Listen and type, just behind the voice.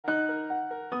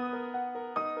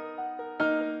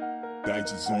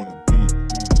Digits on the beat.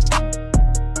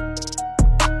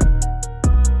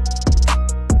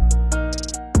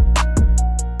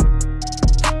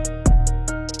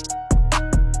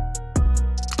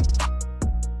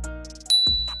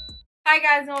 Hi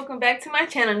guys, and welcome back to my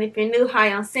channel. And if you're new, hi,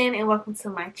 I'm Sin and welcome to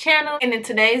my channel. And in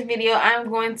today's video, I'm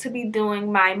going to be doing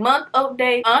my month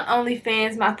update on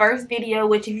OnlyFans. My first video,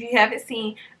 which if you haven't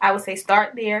seen, I would say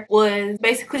start there, was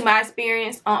basically my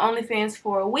experience on OnlyFans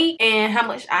for a week and how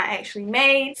much I actually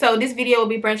made. So this video will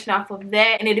be branching off of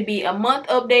that, and it'll be a month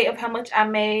update of how much I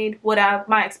made,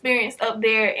 my experience up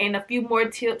there, and a few more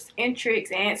tips and tricks,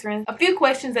 and answering a few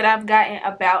questions that I've gotten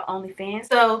about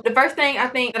OnlyFans. So the first thing I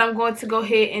think that I'm going to go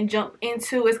ahead and jump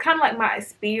into is kind of like my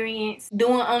experience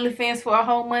doing OnlyFans for a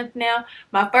whole month now.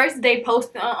 My first day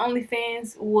posting on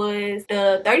OnlyFans was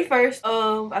the 31st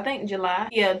of, I think, July.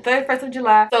 Yeah, 31st of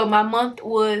July. So my month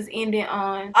was ending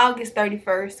on August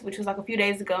 31st, which was like a few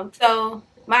days ago. So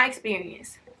my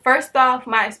experience. First off,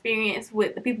 my experience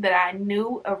with the people that I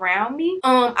knew around me.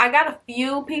 I got a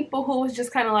few people who was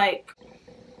just kind of like,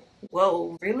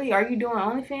 whoa, really? Are you doing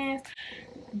OnlyFans?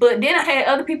 But then I had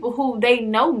other people who they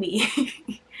know me.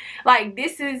 Like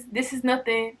this is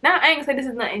nothing. Now I ain't gonna say this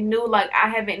is nothing new. Like I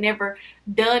haven't never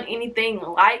done anything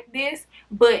like this,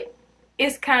 but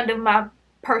it's kind of my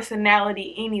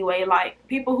personality anyway. Like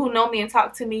people who know me and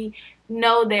talk to me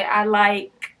know that I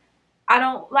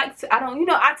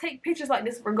take pictures like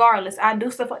this regardless. I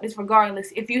do stuff like this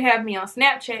regardless. If you have me on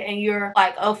Snapchat and you're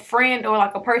like a friend or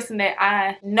like a person that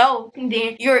I know,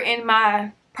 then you're in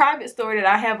my private story that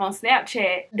I have on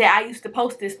Snapchat that I used to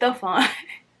post this stuff on.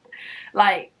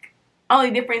 Like,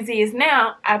 only difference is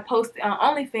now I post it on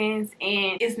OnlyFans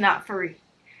and it's not free.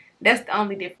 That's the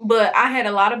only difference. But I had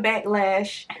a lot of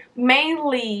backlash.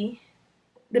 Mainly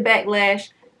the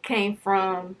backlash came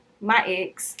from my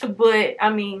ex, but I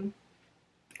mean,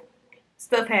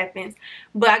 stuff happens.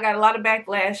 But I got a lot of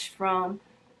backlash from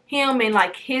him and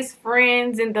like his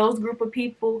friends and those group of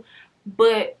people.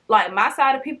 But like my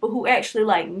side of people who actually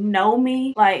like know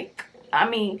me, like I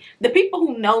mean the people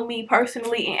who know me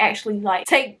personally and actually like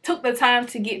took the time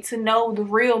to get to know the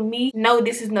real me, know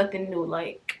this is nothing new.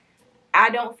 Like I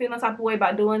don't feel no type of way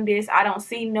about doing this. I don't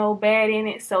see no bad in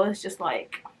it. So it's just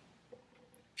like,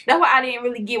 that's why I didn't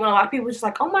really get when a lot of people just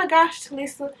like, oh my gosh,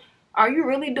 Talisa, are you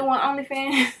really doing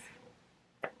OnlyFans?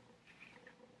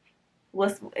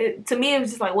 To me it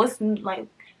was just like, what's like,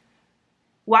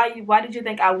 why did you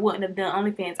think I wouldn't have done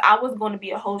OnlyFans? I was going to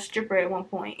be a whole stripper at one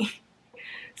point.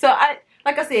 So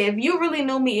like I said, if you really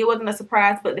knew me, it wasn't a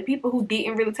surprise. But the people who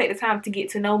didn't really take the time to get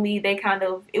to know me,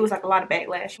 it was like a lot of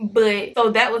backlash. But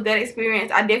so that was that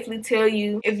experience. I definitely tell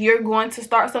you, if you're going to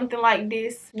start something like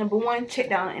this, number one, check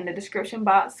down in the description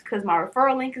box because my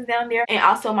referral link is down there, and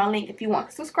also my link if you want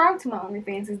to subscribe to my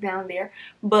OnlyFans is down there.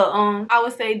 But I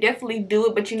would say definitely do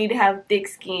it, but you need to have thick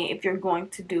skin if you're going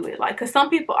to do it. Like, because some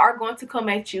people are going to come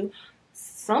at you.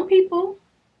 Some people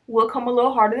will come a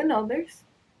little harder than others.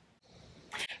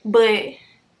 But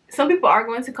some people are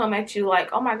going to come at you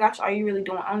like, oh my gosh, are you really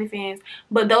doing OnlyFans?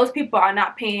 But those people are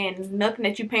not paying nothing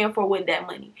that you're paying for with that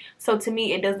money. So to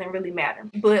me, it doesn't really matter.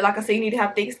 But like I said, you need to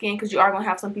have thick skin because you are going to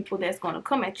have some people that's going to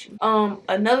come at you.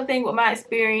 Another thing with my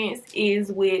experience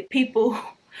is with people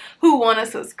who want to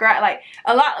subscribe. Like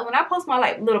a lot, when I post my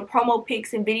like little promo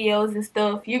pics and videos and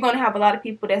stuff, you're going to have a lot of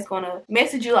people that's going to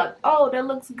message you like, oh, that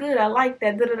looks good, I like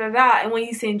that, da da da da. And when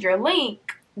you send your link,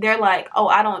 they're like, oh,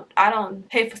 I don't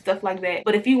pay for stuff like that.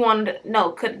 But if you wanted to,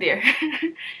 no, cut it there.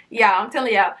 Yeah, I'm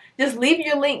telling y'all, just leave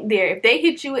your link there. If they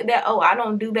hit you with that, oh, I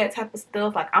don't do that type of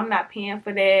stuff, like I'm not paying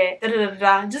for that, da da da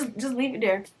da, just leave it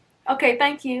there. Okay,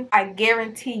 thank you. I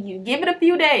guarantee you, give it a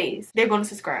few days, they're going to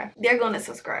subscribe. They're going to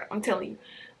subscribe. I'm telling you.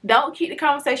 Don't keep the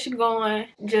conversation going.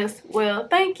 Just, well,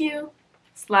 thank you.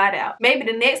 Slide out. Maybe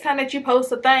the next time that you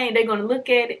post a thing, they're going to look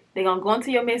at it, they're going to go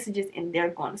into your messages, and they're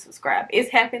going to subscribe.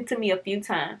 It's happened to me a few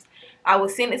times. I will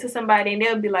send it to somebody and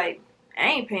they'll be like, I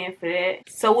ain't paying for that.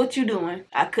 So what you doing?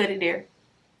 I cut it there.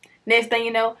 Next thing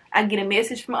you know, I get a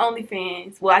message from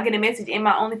OnlyFans. Well, I get a message in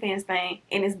my OnlyFans thing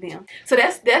and it's them. So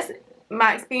that's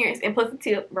my experience, and plus the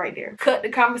tip right there. Cut the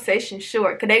conversation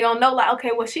short, because they gonna know like,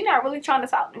 okay, well, she not really trying to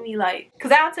talk to me. Like,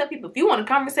 because I'll tell people, if you want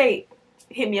to conversate,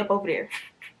 hit me up over there.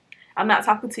 I'm not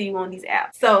talking to you on these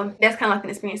apps. So that's kind of like an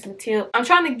experience and a tip. I'm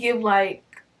trying to give like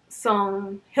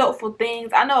some helpful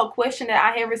things. I know a question that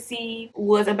I have received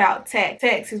was about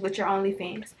taxes with your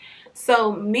OnlyFans.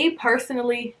 So me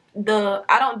personally,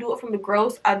 I don't do it from the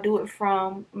gross. I do it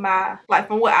from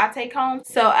from what I take home.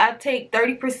 So I take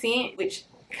 30%, which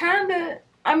kind of,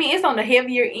 I mean, it's on the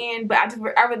heavier end, but I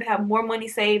rather have more money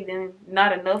saved than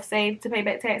not enough saved to pay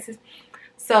back taxes.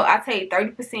 So I take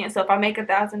 30%. So if I make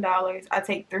 $1,000, I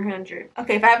take 300.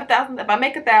 Okay, if I have 1,000, if I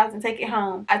make 1,000, take it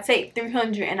home, I take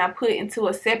 300 and I put into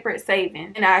a separate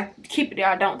savings and I keep it there.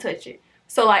 I don't touch it.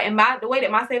 So like in the way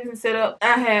that my savings is set up,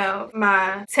 I have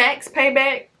my tax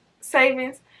payback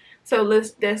savings. So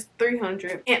that's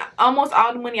 300, and almost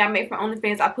all the money I make from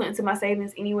OnlyFans I put into my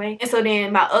savings anyway. And so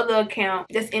then my other account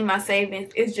that's in my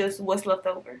savings is just what's left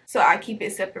over. So I keep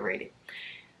it separated.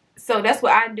 So that's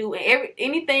what I do. And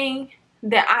anything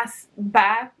that I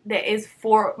buy that is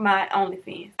for my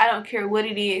OnlyFans, I don't care what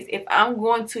it is. If I'm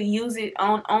going to use it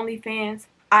on OnlyFans,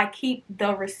 I keep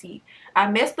the receipt. I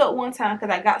messed up one time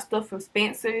because I got stuff from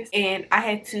Spencer's and I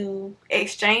had to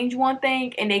exchange one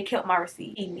thing and they kept my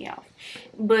receipt. Eat me off.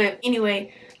 But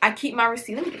anyway, I keep my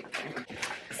receipt. Let me get it.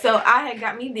 So I had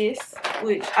got me this,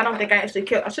 which I don't think I actually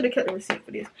kept. I should have kept the receipt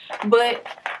for this. But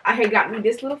I had got me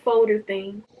this little folder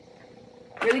thing.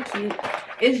 Really cute.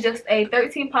 It's just a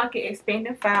 13 pocket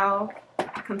expanding file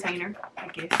container, I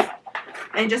guess.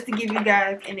 And just to give you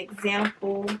guys an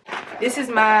example, this is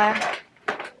my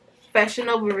Fashion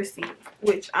Nova receipt,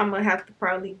 which I'm gonna have to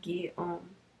probably get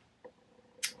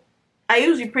I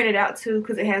usually print it out too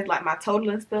because it has like my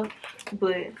total and stuff,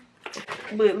 but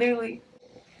literally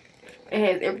it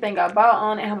has everything I bought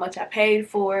on it, how much I paid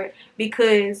for it,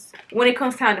 because when it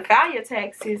comes time to file your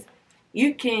taxes,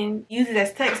 you can use it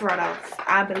as tax write-offs,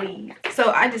 I believe.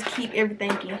 So I just keep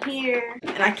everything in here,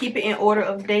 and I keep it in order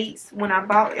of dates when I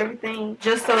bought everything,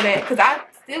 just so that, because I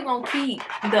still gonna keep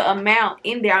the amount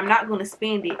in there. I'm not gonna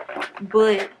spend it,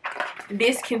 but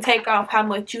this can take off how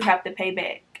much you have to pay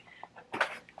back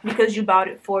because you bought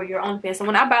it for your OnlyFans. So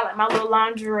when I buy like my little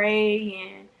lingerie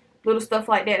and little stuff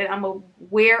like that I'm gonna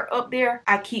wear up there,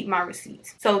 I keep my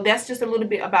receipts. So that's just a little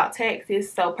bit about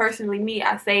taxes. So personally, me,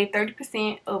 I save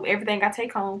 30% of everything I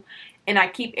take home, and I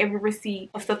keep every receipt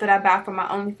of stuff that I buy from my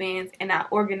OnlyFans, and I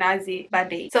organize it by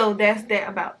date. So that's that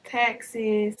about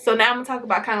taxes. So now I'm gonna talk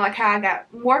about kind of like how I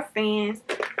got more fans.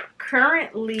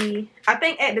 Currently, I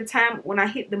think at the time when I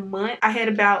hit the month, I had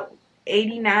about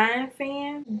 89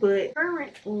 fans, but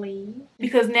currently,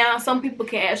 because now some people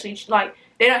can actually, like,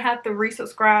 they don't have to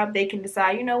resubscribe. They can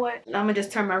decide, you know what, I'm gonna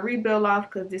just turn my rebill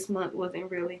off because this month wasn't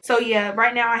really. So yeah,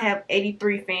 right now I have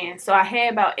 83 fans. So I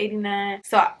had about 89,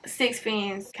 so 6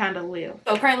 fans kind of left.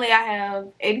 So currently I have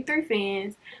 83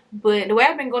 fans. But the way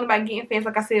I've been going about getting fans,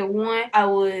 like I said, one, I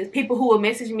was people who would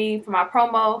message me for my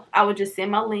promo, I would just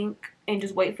send my link and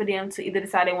just wait for them to either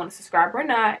decide they want to subscribe or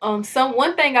not.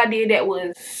 One thing I did that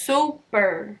was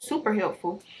super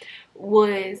helpful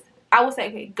was, I would say,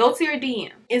 okay, go to your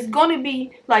DM. It's gonna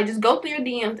be like, just go through your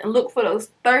DMs and look for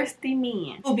those thirsty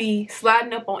men who be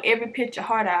sliding up on every picture,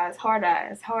 heart eyes, heart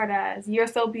eyes, heart eyes, you're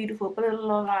so beautiful, blah blah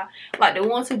blah blah. Like the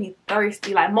ones who be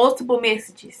thirsty, like multiple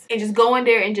messages, and just go in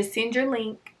there and just send your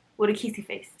link with a kissy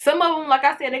face. Some of them, like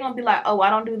I said, they're gonna be like, oh, I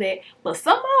don't do that. But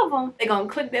some of them, they're gonna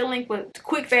click their link with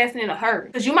quick, fast, and in a hurry.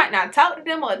 Because you might not talk to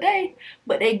them all day,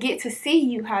 but they get to see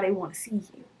you how they want to see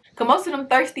you. Because most of them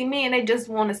thirsty men, they just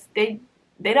want to,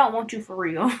 they don't want you for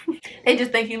real. They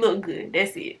just think you look good.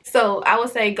 That's it. So I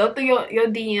would say go through your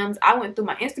DMs. I went through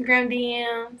my Instagram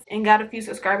DMs and got a few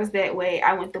subscribers that way.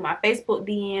 I went through my Facebook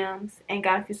DMs and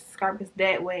got a few subscribers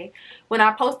that way. When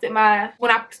I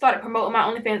started promoting my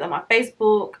OnlyFans on my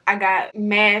Facebook, I got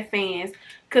mad fans.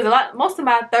 Because most of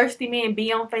my thirsty men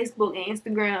be on Facebook and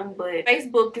Instagram, but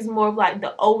Facebook is more of like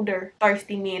the older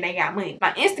thirsty men that got money.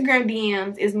 My Instagram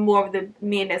DMs is more of the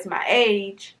men that's my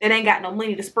age that ain't got no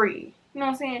money to spread. You know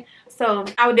what I'm saying? So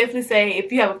I would definitely say,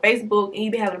 if you have a Facebook and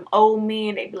you be having them old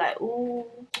men, they be like, ooh,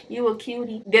 you a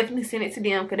cutie, definitely send it to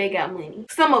them because they got money.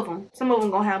 Some of them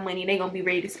gonna have money, they gonna be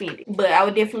ready to spend it. But I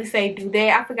would definitely say do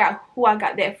that. I forgot who I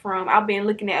got that from. I've been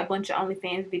looking at a bunch of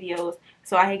OnlyFans videos,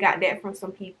 so I had got that from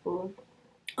some people.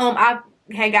 I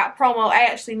had got promo. I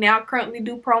actually now currently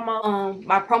do promo.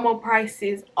 My promo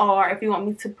prices are, if you want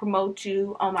me to promote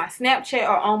you on my Snapchat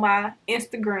or on my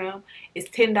Instagram, it's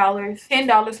 $10.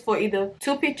 $10 for either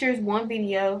 2 pictures, 1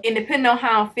 video. And depending on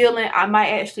how I'm feeling, I might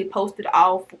actually post it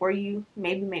all for you.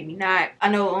 Maybe, maybe not. I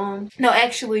know, no,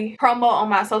 actually, promo on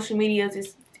my social medias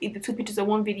is either 2 pictures or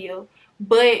 1 video.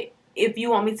 But if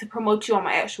you want me to promote you on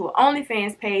my actual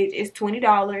OnlyFans page, it's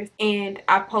 $20, and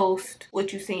I post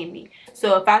what you send me.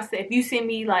 So if you send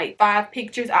me like 5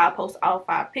 pictures, I'll post all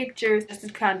 5 pictures just to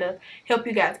kind of help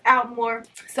you guys out more.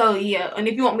 So yeah, and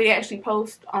if you want me to actually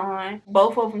post on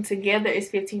both of them together, it's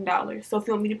 $15. So if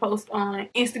you want me to post on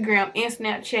Instagram and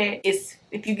Snapchat,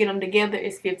 if you get them together,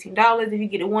 it's $15. If you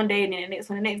get it one day and then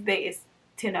the next day, it's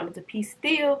 $10 a piece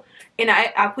still. And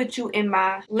I put you in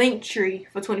my link tree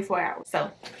for 24 hours.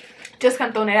 So just kind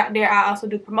of throwing that out there. I also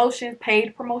do promotions,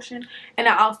 paid promotion, and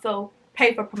I also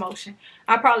pay for promotion.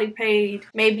 I probably paid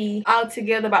maybe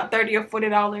altogether about $30 or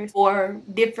 $40 for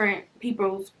different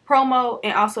people's promo,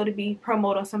 and also to be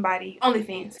promoted on somebody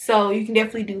OnlyFans. So you can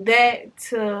definitely do that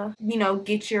to, you know,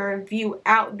 get your view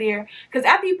out there. Because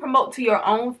after you promote to your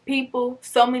own people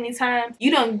so many times,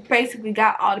 you done basically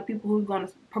got all the people who's going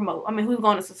to promote. I mean, who's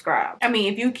going to subscribe. I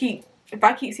mean, if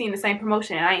I keep seeing the same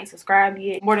promotion and I ain't subscribed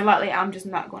yet, more than likely I'm just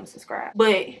not going to subscribe.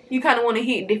 But you kind of want to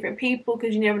hit different people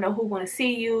because you never know who's going to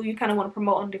see you. You kind of want to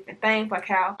promote on different things, like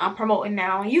how I'm promoting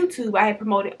now on YouTube. I had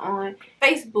promoted on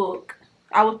Facebook.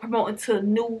 I was promoting to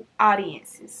new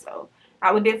audiences. So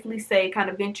I would definitely say kind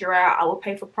of venture out. I would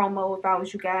pay for promo if I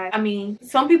was you guys. I mean,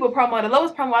 some people promo. The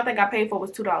lowest promo I think I paid for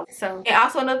was $2. So, and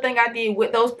also another thing I did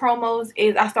with those promos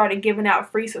is I started giving out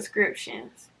free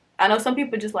subscriptions. I know some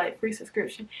people just like free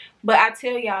subscription, but I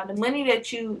tell y'all,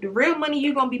 the real money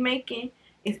you're gonna be making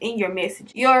is in your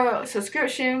message. Your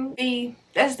subscription fee,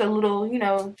 that's just a little, you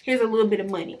know, here's a little bit of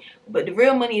money, but the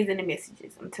real money is in the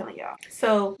messages, I'm telling y'all.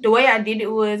 So the way I did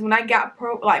it was when I got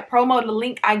promo, the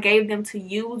link I gave them to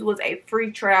use was a free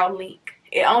trial link.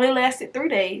 It only lasted 3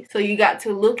 days, so you got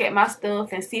to look at my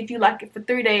stuff and see if you like it for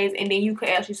 3 days, and then you could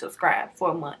actually subscribe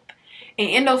for a month. And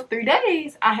in those 3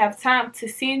 days, I have time to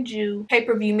send you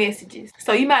pay-per-view messages.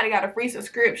 So you might have got a free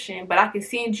subscription, but I can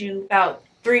send you about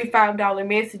 $3 $5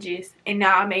 messages, and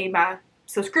now I made my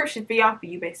subscription fee off of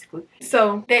you basically.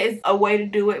 So that is a way to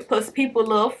do it. Plus people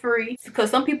love free because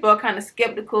some people are kind of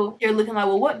skeptical. They're looking like,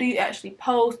 well, what do you actually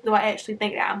post? Do I actually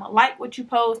think that I'm gonna like what you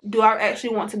post? Do I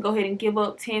actually want to go ahead and give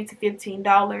up $10 to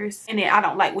 $15 and then I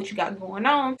don't like what you got going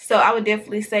on? So I would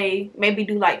definitely say maybe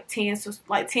do like 10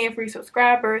 free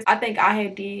subscribers. I think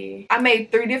I made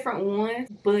 3 different ones,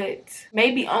 but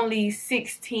maybe only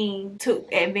 16 took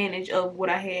advantage of what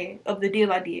I had, of the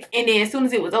deal I did. And then as soon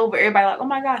as it was over, everybody like, oh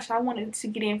my gosh, I wanted to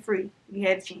get in free. You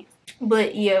had a chance.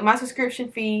 But yeah, my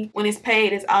subscription fee when it's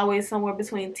paid is always somewhere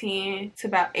between $10 to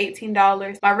about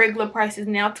 $18. My regular price is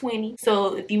now $20.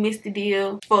 So if you missed the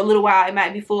deal for a little while, it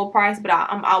might be full price, but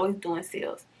I'm always doing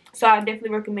sales. So I definitely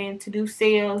recommend to do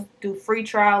sales, do free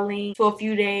trial links for a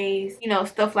few days, you know,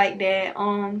 stuff like that.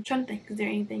 I'm trying to think, is there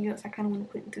anything else I kind of want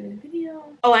to put into this video?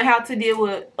 Oh, and how to deal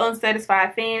with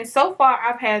unsatisfied fans. So far,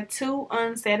 I've had 2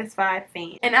 unsatisfied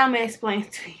fans, and I'm gonna explain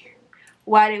to you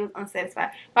why they was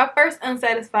unsatisfied. My first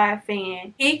unsatisfied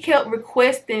fan, he kept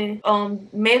requesting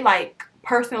made like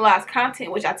personalized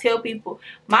content, which I tell people,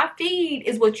 my feed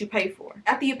is what you pay for.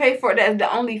 After you pay for it, that's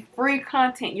the only free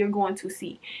content you're going to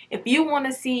see. If you want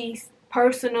to see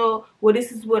personal, well,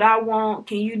 this is what I want,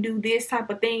 can you do this type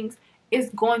of things,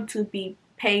 it's going to be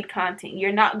paid content.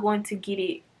 You're not going to get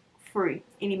it free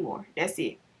anymore. That's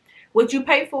it. What you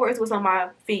pay for is what's on my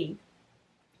feed.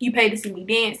 You pay to see me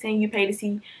dancing, you pay to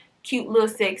see cute little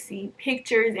sexy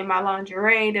pictures in my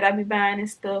lingerie that I be buying and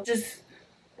stuff. Just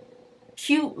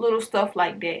cute little stuff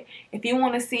like that. If you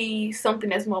want to see something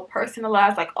that's more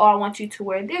personalized, like, oh, I want you to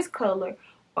wear this color,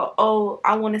 or oh,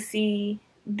 I want to see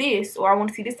this, or I want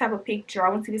to see this type of picture, I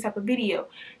want to see this type of video,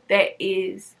 that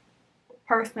is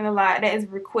personalized, that is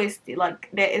requested, like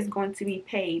that is going to be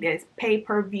paid, that is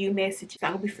pay-per-view message. It's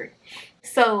not gonna be free.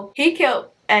 So he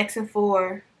kept asking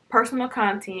for personal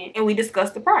content, and we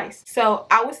discussed the price. So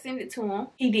I would send it to him.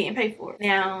 He didn't pay for it.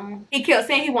 Now he kept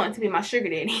saying he wanted to be my sugar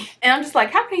daddy, and I'm just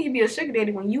like, how can you be a sugar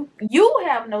daddy when you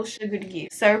have no sugar to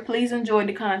give? Sir, please enjoy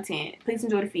the content, please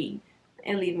enjoy the feed,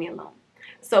 and leave me alone.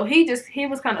 So he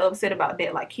was kind of upset about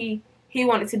that. Like he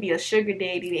wanted to be a sugar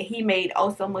daddy, that he made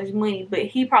oh so much money, but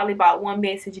he probably bought one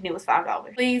message and it was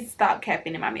 $5. Please stop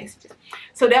capping in my messages.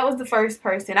 So that was the first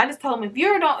person. I just told him, if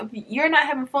you're not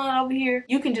having fun over here,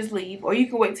 you can just leave, or you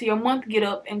can wait till your month get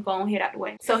up and go and head out the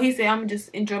way. So he said, I'm gonna just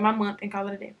enjoy my month and call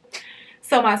it a day.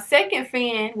 So my second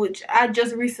fan, which I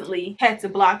just recently had to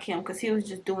block him because he was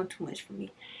just doing too much for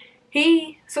me.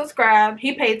 He subscribed,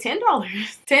 he paid $10,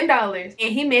 $10,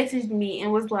 and he messaged me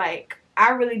and was like,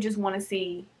 I really just want to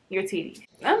see your titties.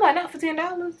 I'm like, not for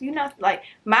 $10. You not, like,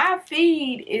 my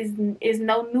feed is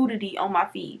no nudity on my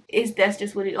feed. That's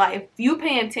just what it, like, if you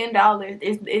paying $10,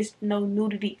 it's no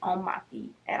nudity on my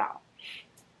feed at all.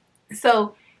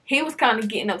 So he was kind of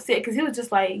getting upset because he was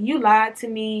just like, you lied to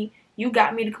me, you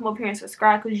got me to come up here and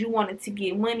subscribe because you wanted to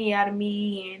get money out of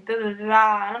me and da da da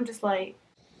da. And I'm just like,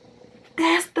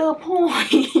 that's the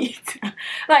point.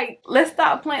 Like, let's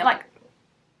stop playing. Like,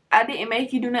 I didn't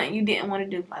make you do nothing you didn't want to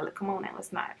do. Like, look, come on now,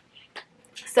 let's not.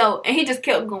 So, and he just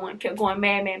kept going,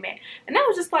 mad. And I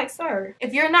was just like, sir,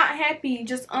 if you're not happy,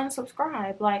 just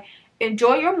unsubscribe. Like,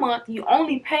 enjoy your month. You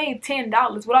only paid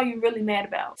 $10. What are you really mad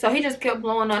about? So he just kept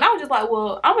blowing on. I was just like,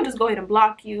 well, I'm gonna just go ahead and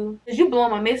block you because you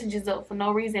blowing my messages up for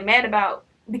no reason. Mad about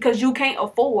because you can't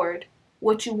afford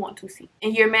what you want to see.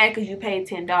 And you're mad because you paid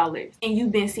 $10 and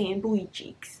you've been seeing booty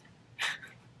cheeks.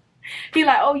 He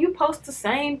like, oh, you post the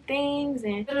same things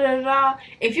and da da da.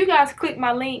 If you guys click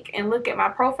my link and look at my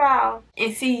profile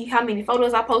and see how many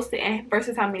photos I posted and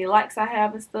versus how many likes I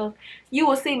have and stuff, you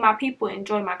will see my people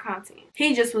enjoy my content.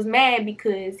 He just was mad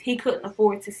because he couldn't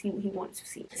afford to see what he wanted to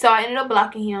see. So I ended up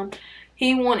blocking him.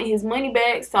 He wanted his money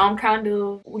back, so I'm kind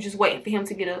of just waiting for him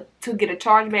to get a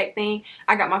chargeback thing.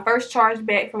 I got my first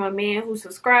chargeback from a man who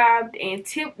subscribed and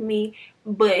tipped me,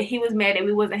 but he was mad that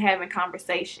we wasn't having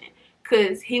conversation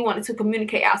because he wanted to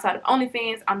communicate outside of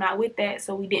OnlyFans. I'm not with that,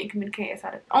 so we didn't communicate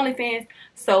outside of OnlyFans.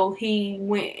 So he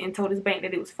went and told his bank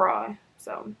that it was fraud.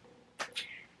 So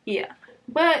yeah,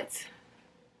 but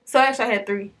so actually I had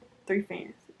three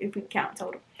fans if we count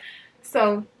total.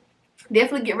 So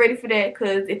definitely get ready for that,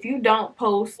 because if you don't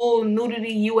post full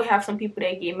nudity, you will have some people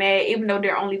that get mad even though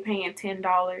they're only paying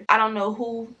 $10. I don't know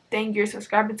who thing you're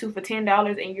subscribing to for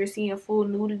 $10 and you're seeing full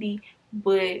nudity,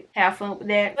 but have fun with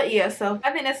that. But yeah, so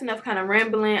I think that's enough kind of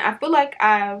rambling. I feel like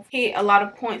I've hit a lot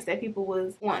of points that people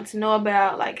was wanting to know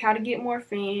about, like how to get more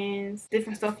fans,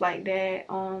 different stuff like that.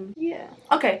 Yeah,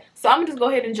 okay, so I'm gonna just go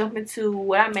ahead and jump into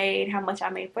what I made, how much I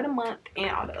made for the month,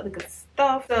 and all the other good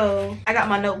stuff. So I got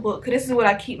my notebook because this is what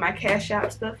I keep my Cash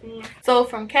App stuff in. So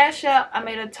from Cash App, I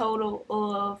made a total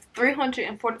of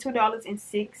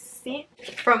 $342.06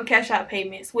 from Cash App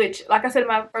payments, which, like I said in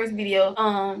my first video,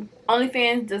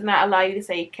 OnlyFans does not allow you to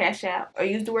say Cash App or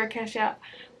use the word Cash App,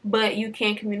 but you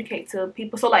can communicate to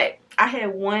people. So like I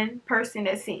had one person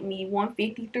that sent me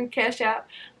 $150 through Cash App,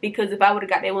 because if I would have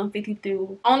got that $150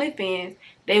 through OnlyFans,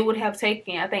 they would have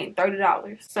taken, I think,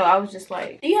 $30. So I was just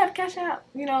like, do you have Cash App?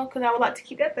 You know, because I would like to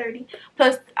keep that $30.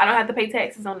 Plus, I don't have to pay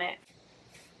taxes on that.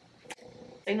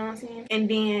 You know what I'm saying? And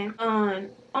then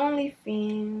on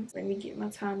OnlyFans, let me get my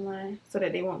timeline so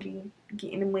that they won't be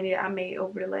getting the money that I made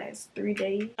over the last 3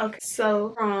 days. Okay,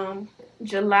 so from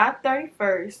July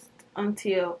 31st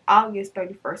until August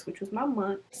 31st, which was my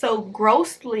month. So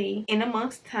grossly in a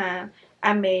month's time,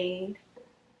 I made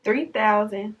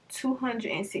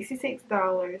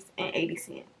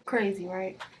 $3,266.80. Crazy,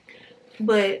 right?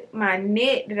 But my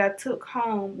net that I took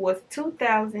home was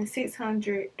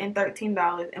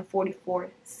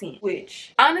 $2,613.44,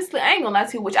 which honestly, I ain't gonna lie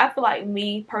to you, which I feel like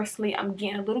me personally, I'm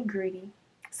getting a little greedy.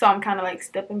 So I'm kind of like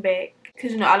stepping back,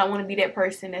 because, you know, I don't want to be that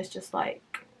person that's just like,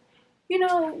 you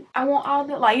know, I want all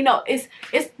the, like, you know, it's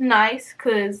nice,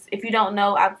 because if you don't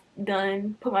know, I've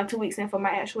put my 2 weeks in for my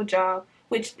actual job,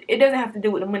 which it doesn't have to do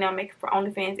with the money I'm making for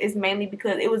OnlyFans. It's mainly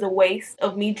because it was a waste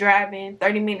of me driving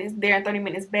 30 minutes there and 30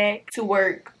 minutes back to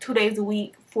work 2 days a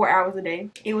week, 4 hours a day.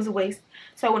 It was a waste.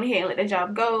 So I went ahead and let that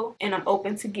job go, and I'm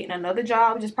open to getting another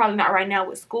job, just probably not right now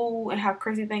with school and how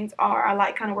crazy things are. I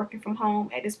like kind of working from home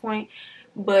at this point.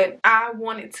 But I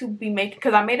wanted to be making,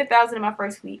 because I made $1,000 in my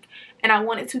first week, and I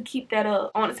wanted to keep that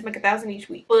up. I wanted to make $1,000 each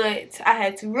week, but I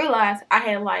had to realize I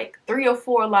had like 3 or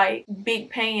 4 like big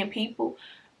paying people,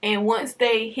 and once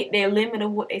they hit their limit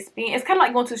of what they spend, it's kind of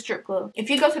like going to a strip club. If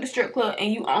you go to the strip club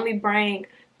and you only bring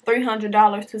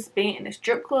 $300 to spend in the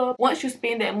strip club, once you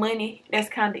spend that money, that's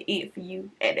kind of it for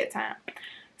you at that time.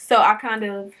 So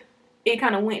it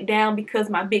kind of went down because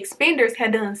my big spenders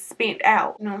had done spent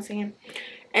out, you know what I'm saying?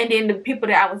 And then the people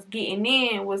that I was getting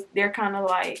in they're kind of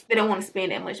like, they don't want to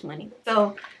spend that much money.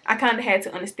 So I kind of had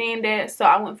to understand that. So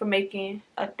I went from making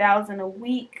 $1,000 a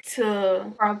week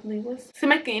to probably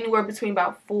making anywhere between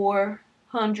about $400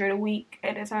 a week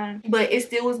at that time, but it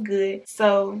still was good.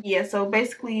 So yeah, so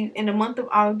basically in the month of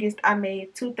August I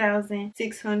made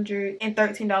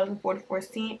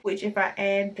 $2,613.44, which if I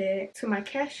add that to my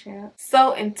Cash App,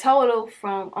 so in total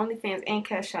from OnlyFans and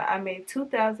Cash App, I made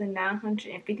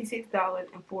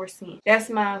 $2,956.04. That's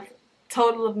my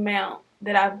total amount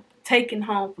that I've taken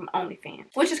home from OnlyFans,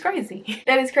 which is crazy.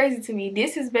 That is crazy to me.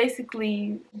 This is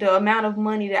basically the amount of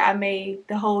money that I made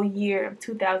the whole year of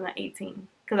 2018.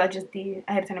 Because I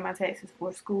had to turn in my taxes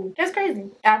for school. That's crazy.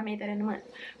 I've made that in a month.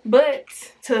 But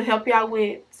to help y'all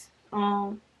with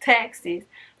taxes,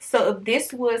 so if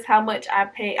this was how much I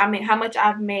paid, how much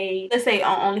I've made, let's say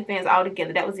on OnlyFans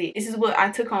altogether, that was it. This is what I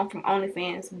took home from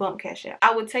OnlyFans bump Cash App.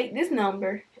 I would take this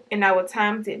number and I would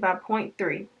times it by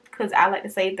 0.3, because I like to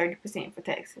save 30% for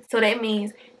taxes. So that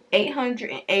means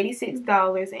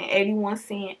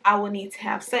 $886.81 I would need to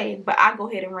have saved, but I go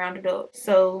ahead and round it up.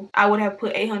 So I would have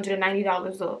put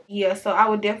 $890 up. Yeah, so I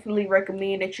would definitely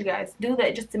recommend that you guys do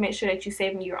that, just to make sure that you're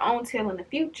saving your own tail in the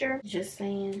future. Just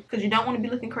saying, because you don't want to be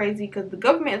looking crazy, because the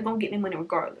government is going to get their money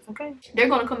regardless, okay? They're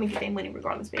going to come and get their money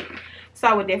regardless, baby. So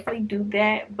I would definitely do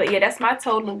that. But yeah, that's my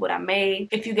total of what I made.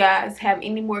 If you guys have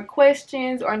any more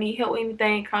questions or need help with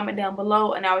anything, comment down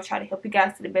below, and I will try to help you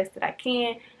guys to the best that I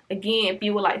can. Again, if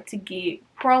you would like to get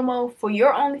promo for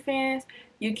your OnlyFans,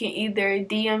 you can either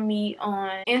DM me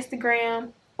on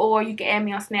Instagram or you can add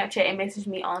me on Snapchat and message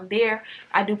me on there.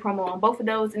 I do promo on both of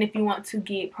those. And if you want to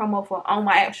get promo for on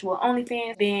my actual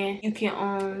OnlyFans, then you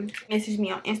can message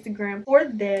me on Instagram. For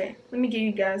that, let me give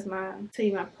you guys tell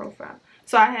you my profile.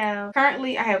 So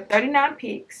currently I have 39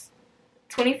 pics,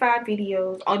 25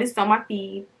 videos. Oh, this is on my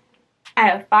feed. I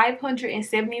have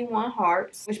 571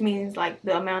 hearts, which means like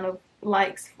the amount of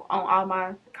likes on all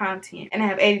my content, and I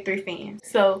have 83 fans.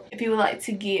 So if you would like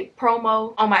to get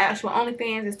promo on my actual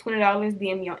OnlyFans, it's $20.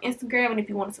 DM me on Instagram, and if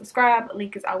you want to subscribe, a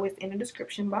link is always in the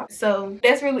description box. So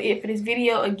that's really it for this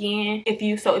video. Again, if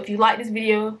you like this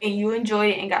video and you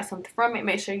enjoyed it and got something from it,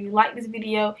 make sure you like this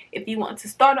video. If you want to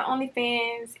start an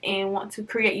OnlyFans and want to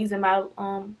create using my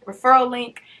referral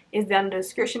link, is down in the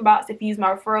description box. If you use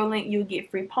my referral link, you'll get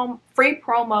free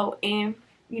promo and,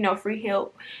 you know, free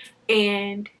help.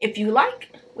 And if you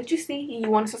like what you see and you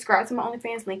want to subscribe to my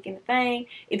OnlyFans, link in the thing.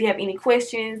 If you have any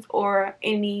questions or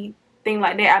anything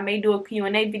like that, I may do a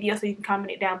Q&A video, so you can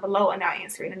comment it down below and I'll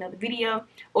answer it in another video.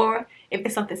 Or if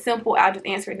it's something simple, I'll just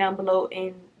answer it down below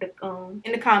in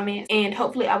the comments. And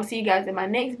hopefully I will see you guys in my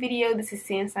next video. This is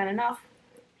Sin signing off.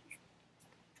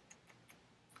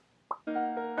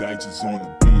 Digits on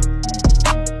the beat.